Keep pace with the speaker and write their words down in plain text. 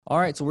All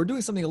right, so we're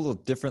doing something a little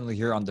differently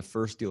here on the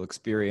First Deal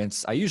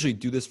Experience. I usually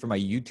do this for my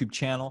YouTube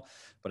channel,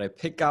 but I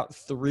pick out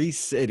 3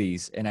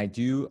 cities and I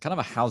do kind of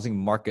a housing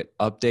market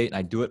update. And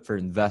I do it for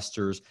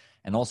investors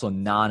and also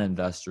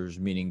non-investors,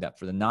 meaning that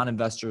for the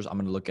non-investors, I'm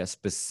going to look at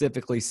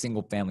specifically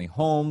single-family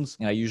homes.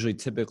 And I usually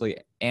typically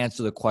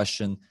answer the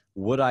question,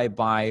 would I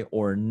buy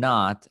or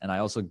not? And I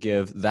also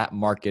give that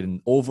market an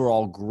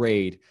overall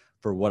grade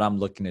for what I'm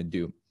looking to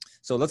do.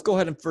 So let's go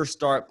ahead and first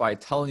start by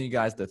telling you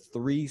guys the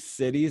 3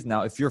 cities.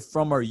 Now, if you're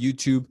from our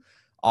YouTube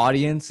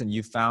audience and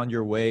you found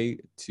your way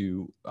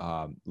to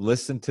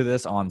listen to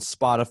this on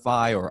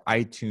Spotify or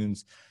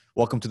iTunes,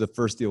 welcome to the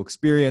First Deal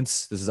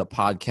Experience. This is a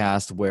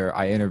podcast where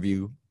I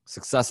interview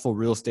successful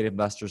real estate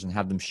investors and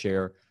have them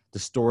share the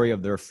story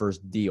of their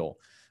first deal.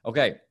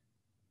 Okay,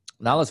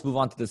 now let's move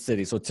on to the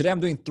city. So today I'm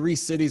doing 3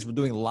 cities. We're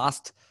doing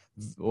Las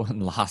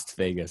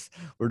Vegas.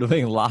 We're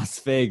doing Las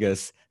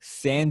Vegas,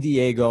 San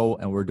Diego,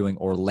 and we're doing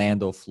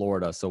Orlando,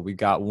 Florida. So we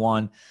got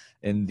one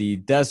in the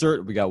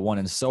desert, we got one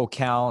in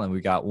SoCal, and we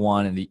got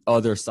one in the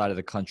other side of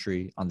the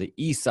country. On the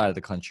east side of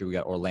the country, we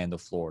got Orlando,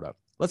 Florida.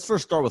 Let's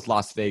first start with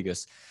Las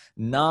Vegas.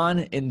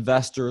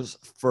 Non-investors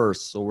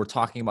first. So we're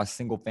talking about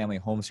single-family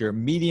homes here.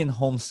 Median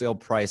home sale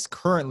price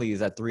currently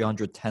is at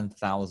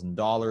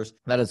 $310,000.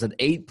 That is an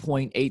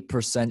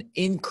 8.8%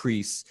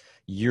 increase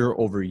year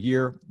over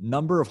year.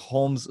 Number of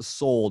homes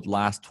sold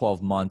last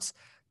 12 months,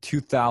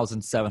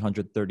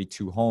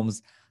 2,732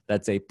 homes.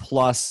 That's a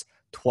plus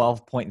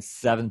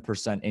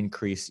 12.7%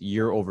 increase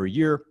year over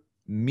year.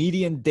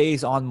 Median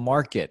days on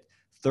market,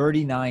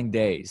 39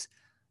 days.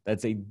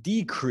 That's a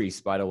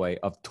decrease, by the way,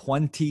 of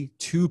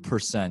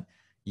 22%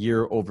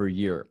 year over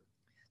year.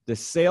 The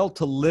sale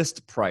to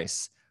list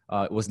price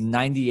was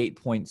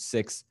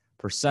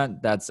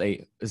 98.6%. That's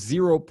a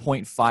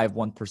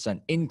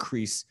 0.51%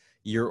 increase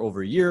year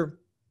over year.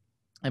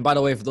 And by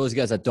the way, for those of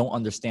you guys that don't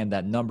understand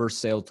that number,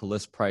 sale to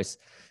list price,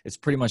 it's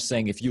pretty much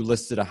saying if you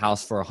listed a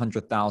house for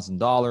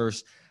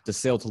 $100,000, the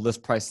sale to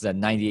list price is at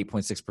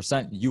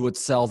 98.6%, you would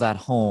sell that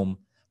home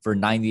for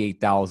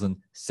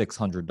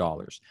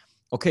 $98,600.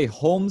 Okay,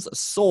 homes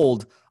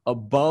sold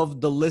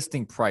above the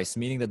listing price,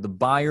 meaning that the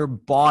buyer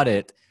bought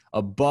it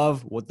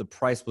above what the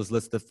price was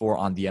listed for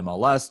on the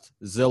MLS,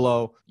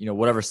 Zillow,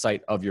 whatever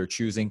site of your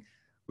choosing.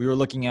 We were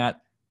looking at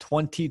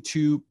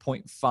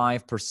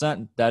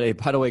 22.5%.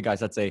 By the way, guys,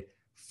 that's a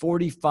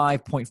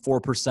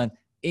 45.4%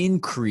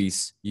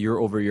 increase year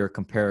over year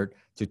compared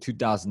to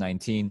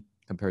 2019,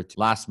 compared to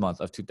last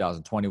month of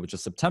 2020, which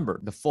is September,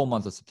 the full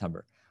month of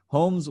September.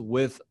 Homes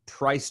with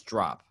price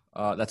drop,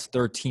 that's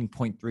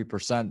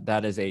 13.3%.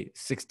 That is a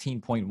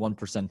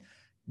 16.1%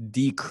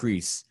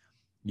 decrease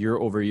year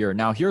over year.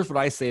 Now, here's what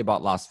I say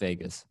about Las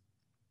Vegas.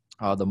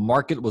 The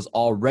market was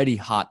already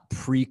hot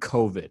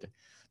pre-COVID.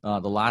 The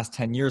last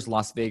 10 years,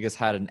 Las Vegas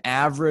had an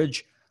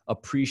average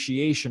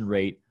appreciation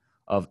rate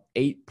of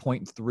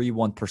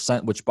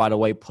 8.31%, which, by the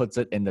way, puts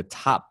it in the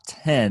top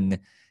 10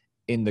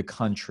 in the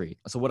country.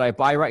 So would I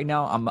buy right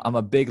now? I'm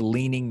a big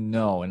leaning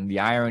no. And the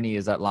irony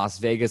is that Las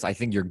Vegas, I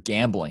think you're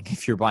gambling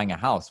if you're buying a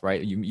house,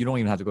 right? You don't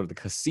even have to go to the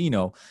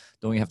casino.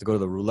 Don't even have to go to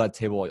the roulette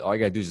table. All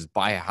you got to do is just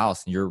buy a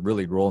house, and you're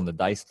really rolling the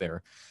dice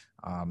there.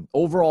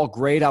 Overall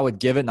grade, I would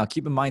give it. Now,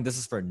 keep in mind, this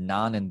is for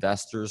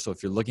non-investors. So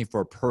if you're looking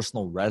for a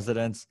personal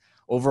residence,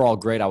 overall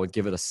grade, I would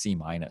give it a C-.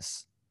 I'm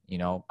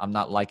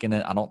not liking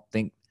it.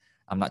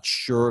 I'm not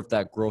sure if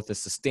that growth is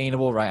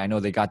sustainable, right? I know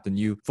they got the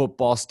new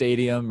football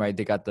stadium, right?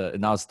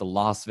 Now it's the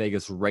Las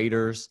Vegas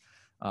Raiders.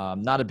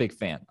 Not a big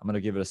fan. I'm going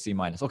to give it a C-.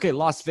 Okay,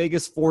 Las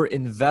Vegas for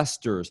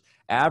investors.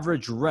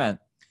 Average rent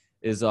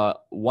is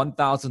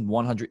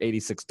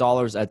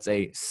 $1,186. That's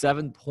a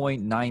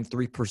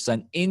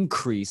 7.93%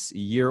 increase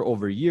year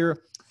over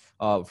year.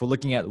 If we're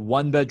looking at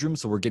one bedroom,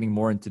 so we're getting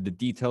more into the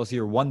details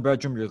here. One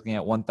bedroom, you're looking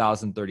at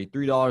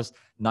 $1,033,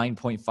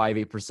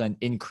 9.58%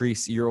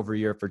 increase year over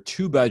year. For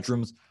 2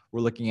 bedrooms,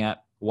 we're looking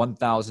at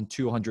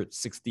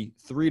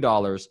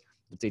 $1,263.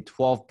 It's a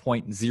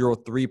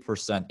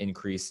 12.03%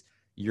 increase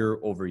year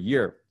over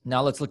year.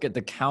 Now let's look at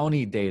the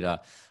county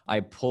data. I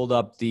pulled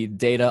up the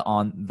data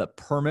on the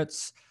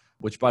permits,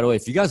 which, by the way,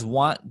 if you guys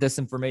want this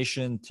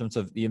information in terms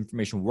of the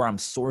information where I'm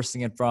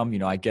sourcing it from,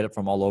 I get it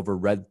from all over,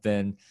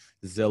 Redfin,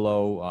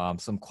 Zillow,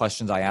 some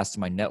questions I asked to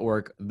my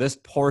network. This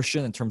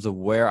portion in terms of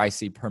where I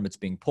see permits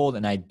being pulled,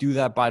 and I do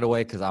that, by the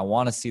way, because I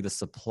want to see the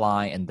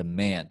supply and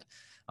demand.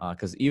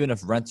 Because even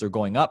if rents are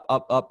going up,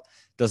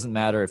 doesn't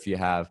matter if you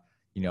have,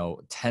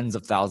 tens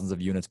of thousands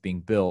of units being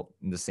built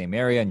in the same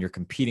area and you're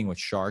competing with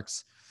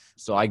sharks.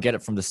 So I get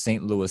it from the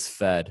St. Louis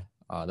Fed,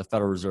 the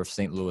Federal Reserve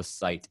St. Louis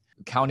site.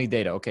 County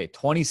data, okay,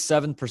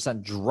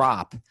 27%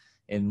 drop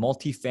in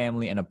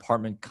multifamily and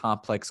apartment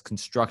complex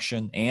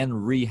construction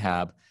and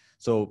rehab.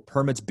 So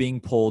permits being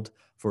pulled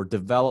for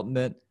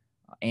development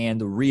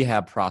and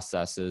rehab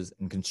processes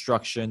and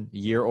construction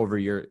year over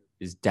year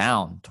is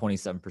down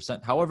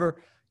 27%.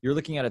 However, you're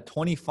looking at a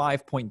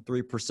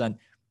 25.3%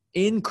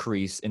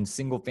 increase in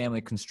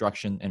single-family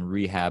construction and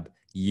rehab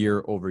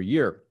year over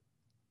year.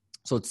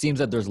 So it seems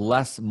that there's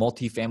less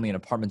multifamily and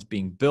apartments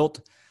being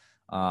built.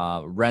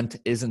 Rent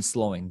isn't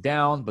slowing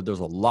down, but there's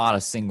a lot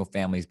of single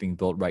families being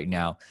built right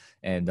now.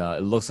 And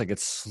it looks like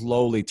it's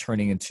slowly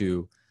turning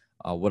into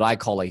what I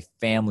call a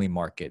family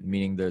market,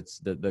 meaning that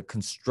the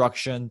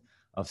construction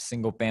of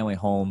single family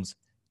homes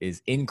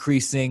is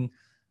increasing,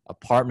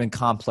 apartment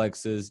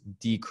complexes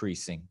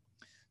decreasing.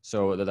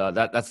 So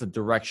that's the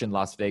direction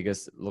Las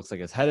Vegas looks like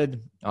it's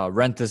headed.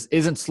 Rent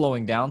isn't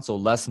slowing down, so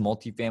less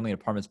multifamily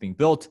apartments being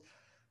built.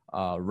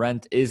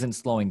 Rent isn't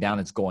slowing down,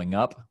 it's going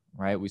up,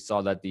 right? We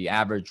saw that the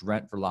average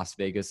rent for Las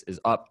Vegas is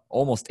up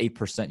almost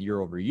 8% year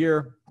over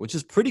year, which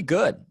is pretty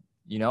good.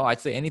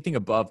 I'd say anything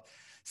above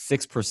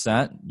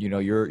 6%,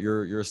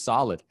 you're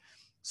solid.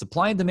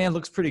 Supply and demand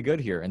looks pretty good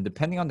here. And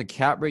depending on the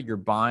cap rate you're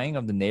buying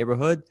of the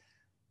neighborhood,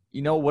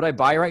 would I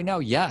buy right now?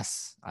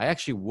 Yes, I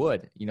actually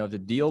would. If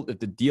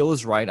the deal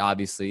is right,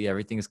 obviously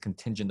everything is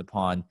contingent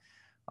upon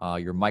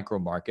your micro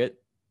market.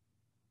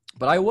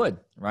 But I would,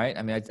 right?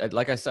 I mean,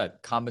 like I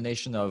said,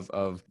 combination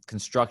of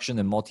construction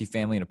and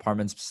multifamily and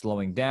apartments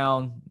slowing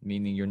down,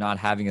 meaning you're not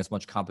having as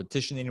much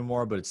competition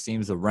anymore, but it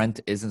seems the rent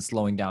isn't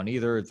slowing down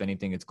either. If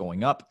anything, it's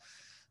going up.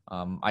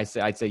 I'd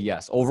say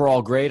yes.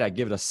 Overall grade, I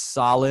give it a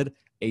solid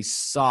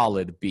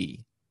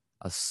B.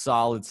 A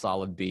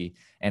solid B.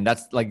 And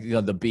that's like,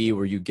 the B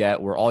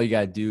where all you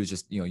got to do is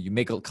just, you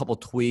make a couple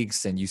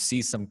tweaks and you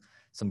see some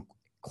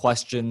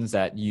questions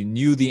that you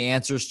knew the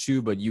answers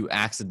to, but you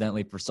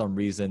accidentally, for some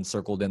reason,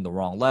 circled in the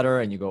wrong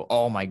letter and you go,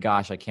 oh my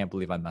gosh, I can't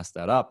believe I messed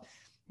that up.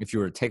 If you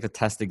were to take the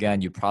test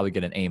again, you'd probably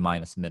get an A-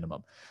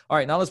 minimum. All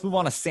right, now let's move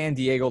on to San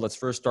Diego. Let's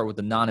first start with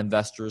the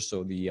non-investors,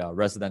 so the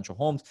residential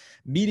homes.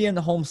 Median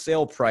home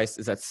sale price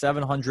is at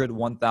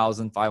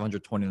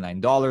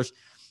 $701,529.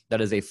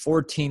 That is a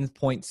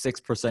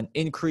 14.6%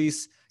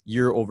 increase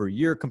year over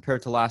year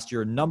compared to last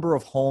year. Number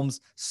of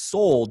homes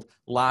sold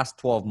last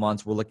 12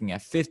 months, we're looking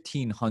at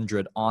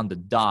 1,500 on the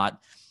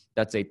dot.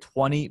 That's a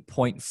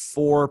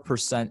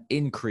 20.4%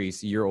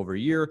 increase year over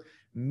year.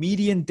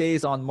 Median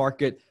days on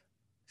market,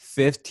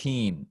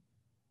 15.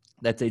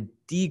 That's a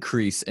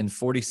decrease in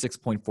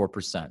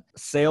 46.4%.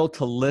 Sale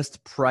to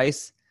list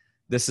price,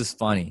 this is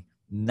funny,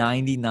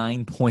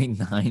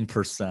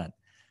 99.9%.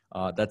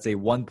 That's a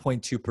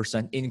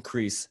 1.2%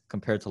 increase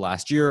compared to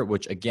last year,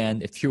 which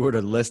again, if you were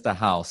to list a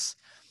house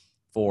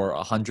for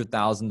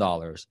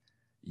 $100,000,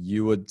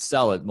 you would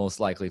sell it most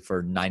likely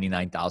for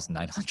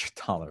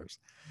 $99,900.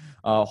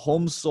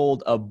 Homes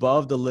sold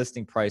above the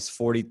listing price,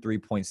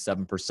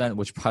 43.7%,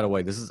 which, by the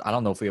way, I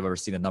don't know if we've ever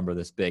seen a number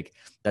this big.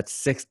 That's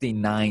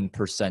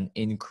 69%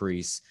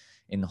 increase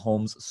in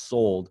homes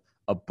sold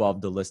above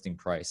the listing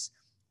price.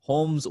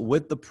 Homes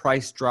with the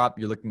price drop,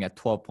 you're looking at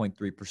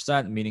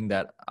 12.3%, meaning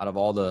that out of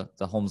all the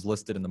homes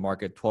listed in the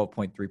market,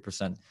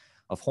 12.3%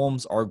 of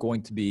homes are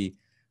going to be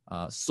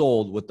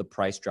sold with the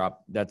price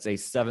drop. That's a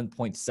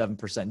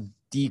 7.7%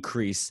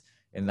 decrease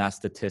in that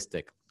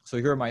statistic. So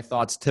here are my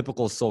thoughts.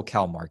 Typical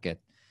SoCal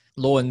market,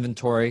 low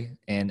inventory.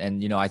 And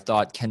I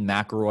thought Ken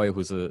McElroy,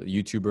 who's a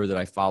YouTuber that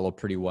I follow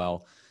pretty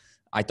well,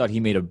 I thought he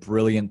made a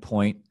brilliant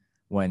point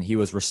when he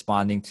was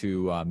responding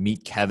to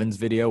Meet Kevin's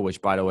video,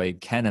 which, by the way,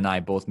 Ken and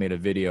I both made a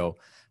video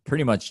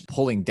pretty much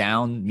pulling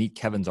down Meet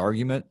Kevin's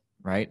argument,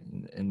 right?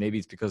 And maybe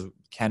it's because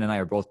Ken and I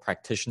are both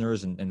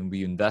practitioners and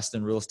we invest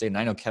in real estate. And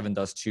I know Kevin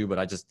does too, but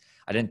I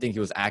didn't think he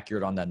was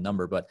accurate on that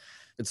number. But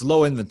it's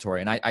low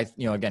inventory. And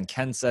again,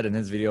 Ken said in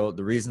his video,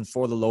 the reason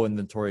for the low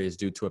inventory is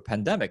due to a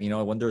pandemic.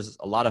 When there's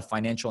a lot of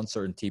financial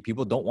uncertainty,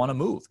 people don't want to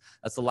move.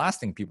 That's the last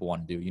thing people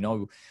want to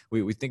do.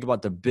 We think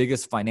about the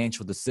biggest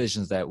financial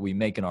decisions that we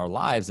make in our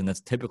lives, and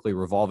it's typically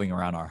revolving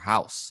around our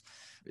house.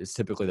 It's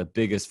typically the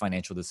biggest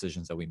financial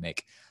decisions that we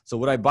make. So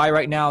would I buy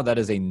right now? That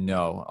is a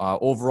no.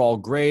 Overall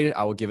grade,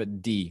 I will give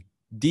it D.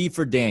 D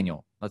for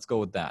Daniel. Let's go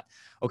with that.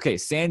 Okay,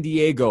 San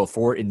Diego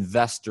for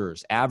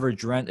investors.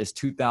 Average rent is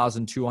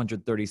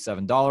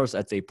 $2,237.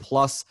 That's a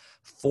plus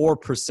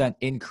 4%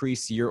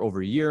 increase year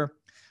over year.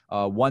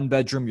 One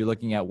bedroom, you're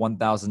looking at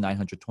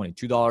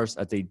 $1,922.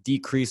 That's a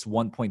decrease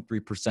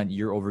 1.3%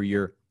 year over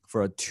year.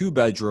 For a two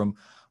bedroom,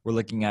 we're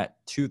looking at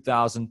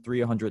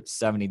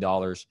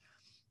 $2,370.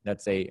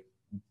 That's a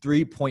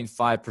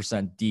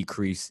 3.5%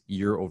 decrease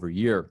year over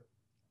year.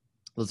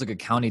 Let's look at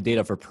county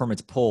data for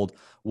permits pulled.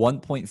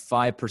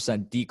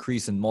 1.5%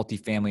 decrease in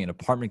multifamily and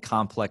apartment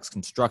complex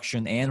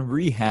construction and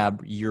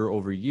rehab year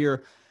over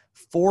year.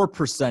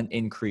 4%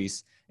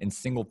 increase in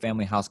single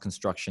family house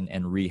construction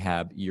and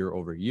rehab year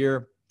over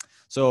year.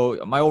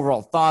 So my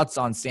overall thoughts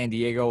on San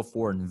Diego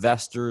for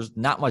investors,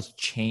 not much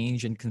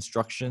change in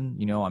construction.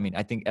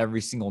 I think every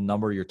single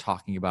number you're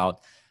talking about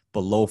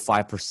below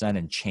 5%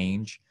 and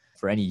change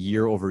for any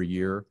year over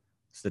year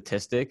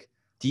statistic.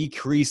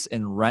 Decrease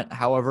in rent,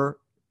 however,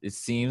 it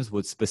seems,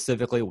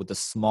 specifically with the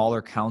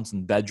smaller counts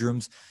in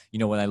bedrooms.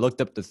 When I looked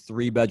up the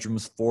 3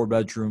 bedrooms, 4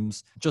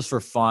 bedrooms, just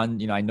for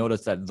fun, I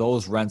noticed that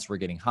those rents were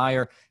getting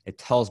higher. It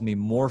tells me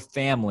more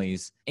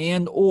families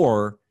and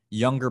or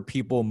younger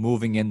people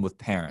moving in with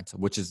parents,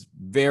 which is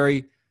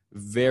very,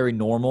 very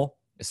normal,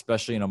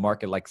 especially in a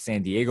market like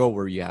San Diego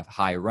where you have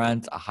high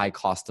rent, a high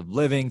cost of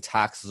living,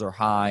 taxes are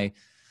high.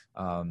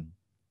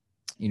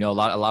 A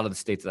lot of the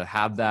states that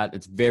have that,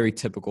 it's very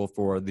typical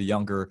for the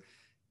younger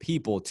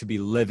people to be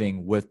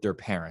living with their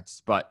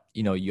parents. But,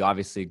 you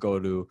obviously go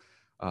to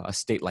a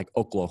state like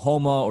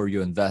Oklahoma, or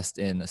you invest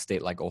in a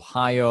state like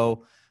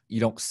Ohio, you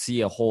don't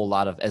see a whole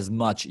lot of as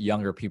much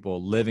younger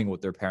people living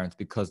with their parents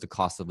because the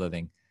cost of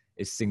living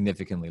is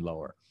significantly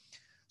lower.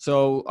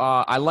 So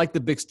I like the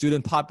big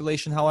student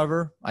population.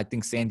 However, I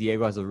think San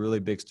Diego has a really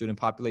big student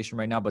population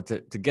right now. But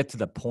to get to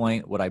the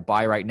point, would I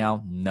buy right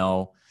now?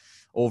 No.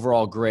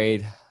 Overall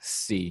grade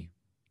C,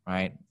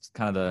 right? It's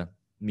kind of the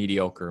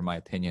mediocre in my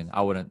opinion.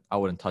 I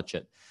wouldn't touch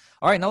it.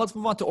 All right, now let's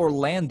move on to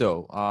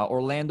Orlando.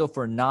 Orlando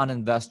for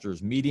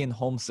non-investors. Median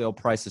home sale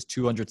price is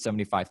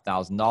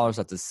 $275,000.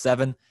 That's a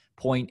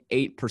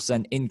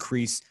 7.8%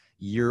 increase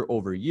year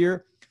over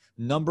year.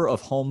 Number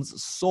of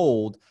homes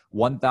sold,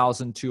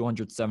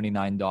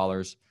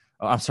 $1,279.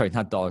 I'm sorry,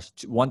 not dollars,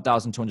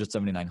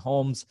 1,279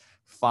 homes,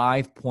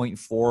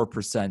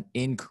 5.4%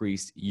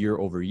 increase year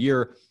over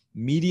year.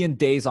 Median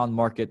days on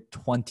market,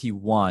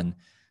 21,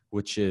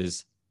 which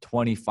is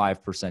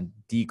 25%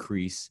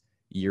 decrease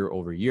year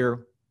over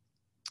year.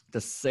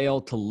 The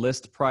sale to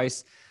list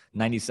price,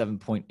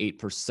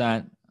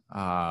 97.8%,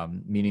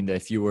 meaning that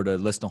if you were to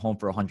list a home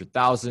for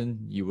 $100,000,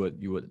 you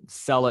would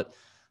sell it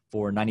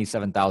for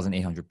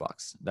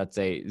 $97,800. That's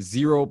a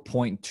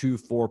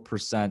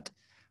 0.24%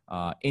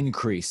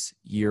 increase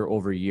year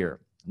over year.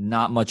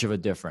 Not much of a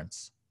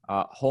difference.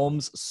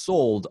 Homes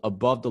sold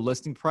above the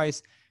listing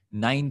price,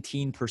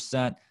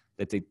 19%.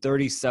 That's a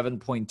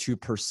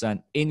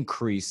 37.2%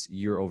 increase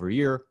year over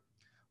year.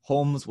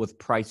 Homes with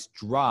price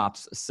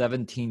drops,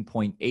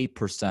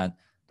 17.8%.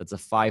 That's a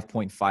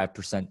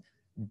 5.5%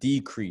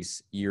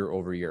 decrease year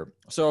over year.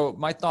 So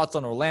my thoughts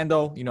on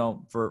Orlando,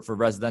 for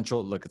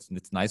residential, look,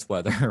 it's nice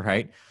weather,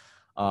 right?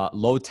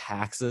 Low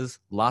taxes,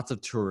 lots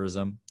of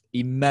tourism,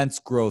 immense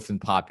growth in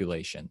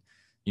population.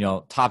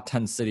 Top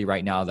 10 city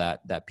right now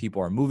that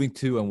people are moving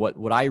to. And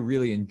what I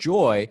really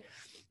enjoy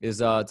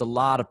is it's a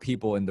lot of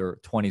people in their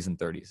 20s and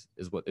 30s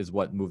is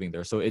what moving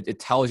there. So it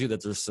tells you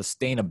that there's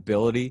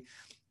sustainability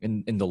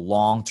in the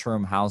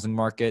long-term housing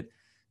market.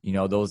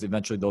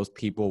 Eventually those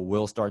people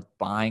will start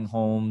buying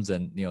homes,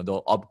 and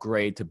they'll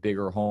upgrade to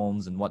bigger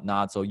homes and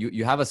whatnot. So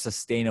you have a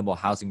sustainable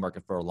housing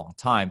market for a long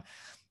time.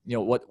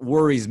 What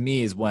worries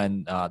me is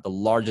when the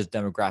largest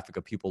demographic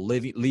of people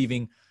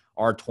leaving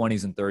our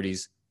 20s and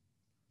 30s.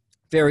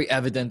 Very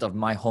evident of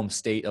my home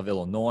state of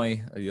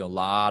Illinois. A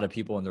lot of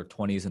people in their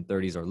 20s and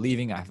 30s are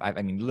leaving.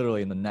 I mean,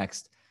 literally in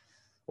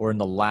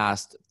the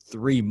last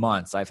 3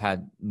 months, I've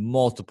had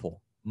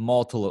multiple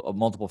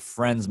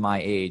friends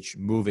my age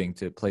moving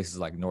to places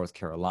like North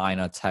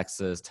Carolina,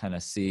 Texas,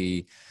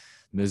 Tennessee,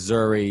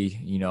 Missouri,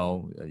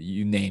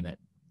 you name it,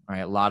 right?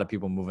 A lot of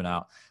people moving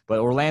out. But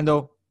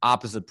Orlando,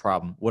 opposite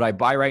problem. Would I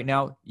buy right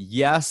now?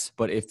 Yes,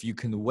 but if you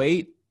can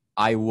wait,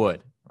 I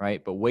would,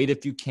 right? But wait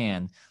if you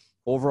can.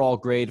 Overall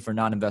grade for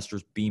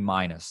non-investors, B-.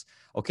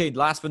 Okay,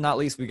 last but not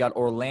least, we got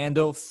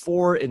Orlando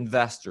for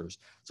investors.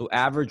 So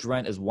average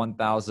rent is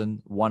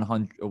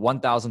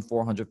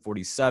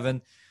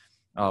 $1,447.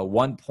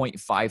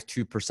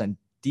 1.52%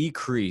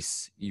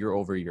 decrease year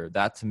over year.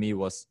 That to me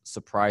was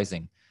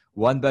surprising.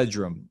 One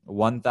bedroom,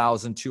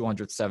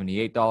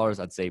 $1,278.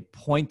 That's a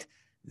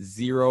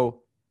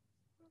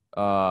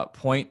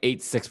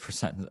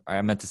 0.86%.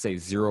 I meant to say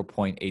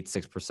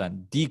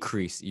 0.86%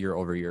 decrease year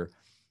over year.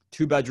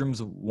 Two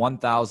bedrooms,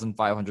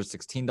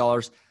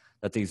 $1,516.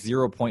 That's a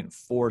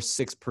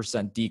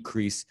 0.46%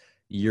 decrease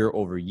year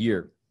over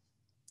year.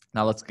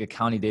 Now let's get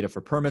county data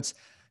for permits.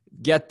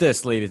 Get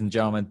this, ladies and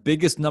gentlemen,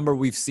 biggest number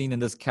we've seen in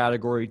this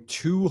category,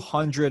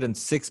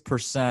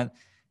 206%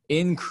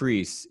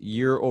 increase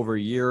year over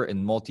year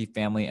in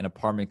multifamily and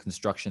apartment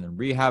construction and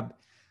rehab.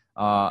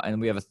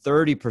 And we have a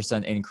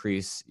 30%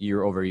 increase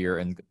year over year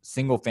in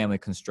single family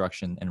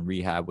construction and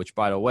rehab, which,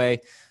 by the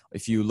way,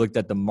 if you looked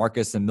at the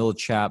Marcus and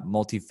Millichap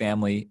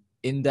multifamily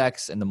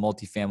index and the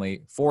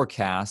multifamily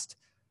forecast,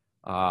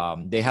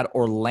 they had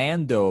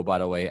Orlando, by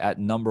the way, at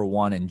number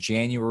one in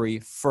January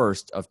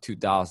 1st of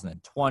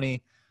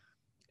 2020.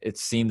 It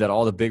seemed that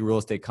all the big real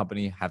estate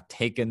companies have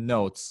taken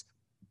notes,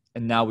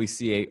 and now we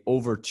see a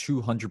over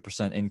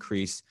 200%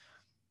 increase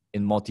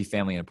in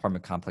multifamily and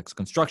apartment complex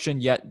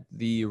construction, yet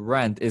the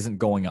rent isn't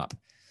going up.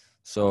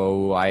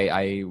 So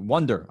I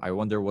wonder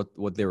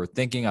what they were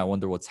thinking. I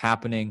wonder what's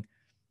happening.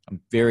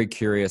 I'm very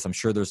curious. I'm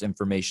sure there's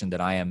information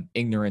that I am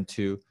ignorant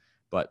to,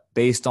 but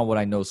based on what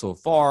I know so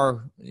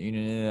far, I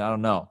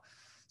don't know.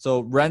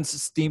 So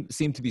rents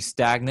seem to be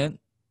stagnant.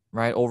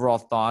 Right? Overall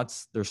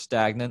thoughts, they're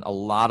stagnant. A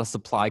lot of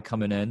supply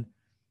coming in.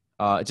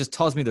 It just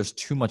tells me there's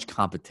too much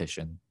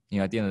competition.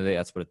 At the end of the day,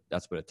 that's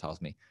what it tells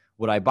me.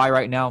 Would I buy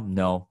right now?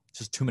 No. It's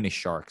just too many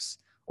sharks.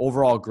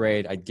 Overall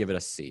grade, I'd give it a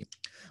C.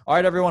 All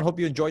right, everyone. Hope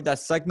you enjoyed that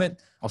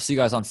segment. I'll see you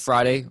guys on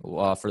Friday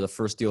for the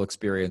First Deal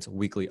Experience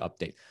weekly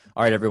update.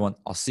 All right, everyone.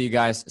 I'll see you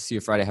guys. See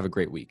you Friday. Have a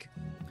great week.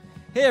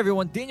 Hey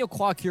everyone, Daniel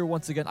Kwok here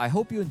once again. I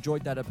hope you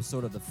enjoyed that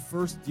episode of the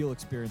First Deal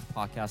Experience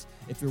podcast.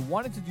 If you're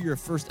wanting to do your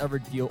first ever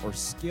deal or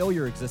scale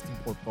your existing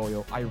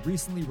portfolio, I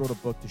recently wrote a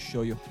book to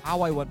show you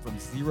how I went from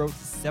 0 to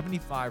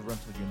 75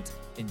 rental units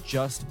in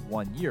just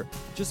 1 year.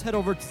 Just head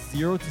over to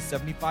 0 to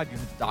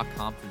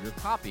 75units.com for your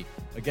copy.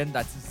 Again,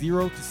 that's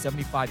 0 to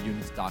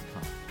 75units.com.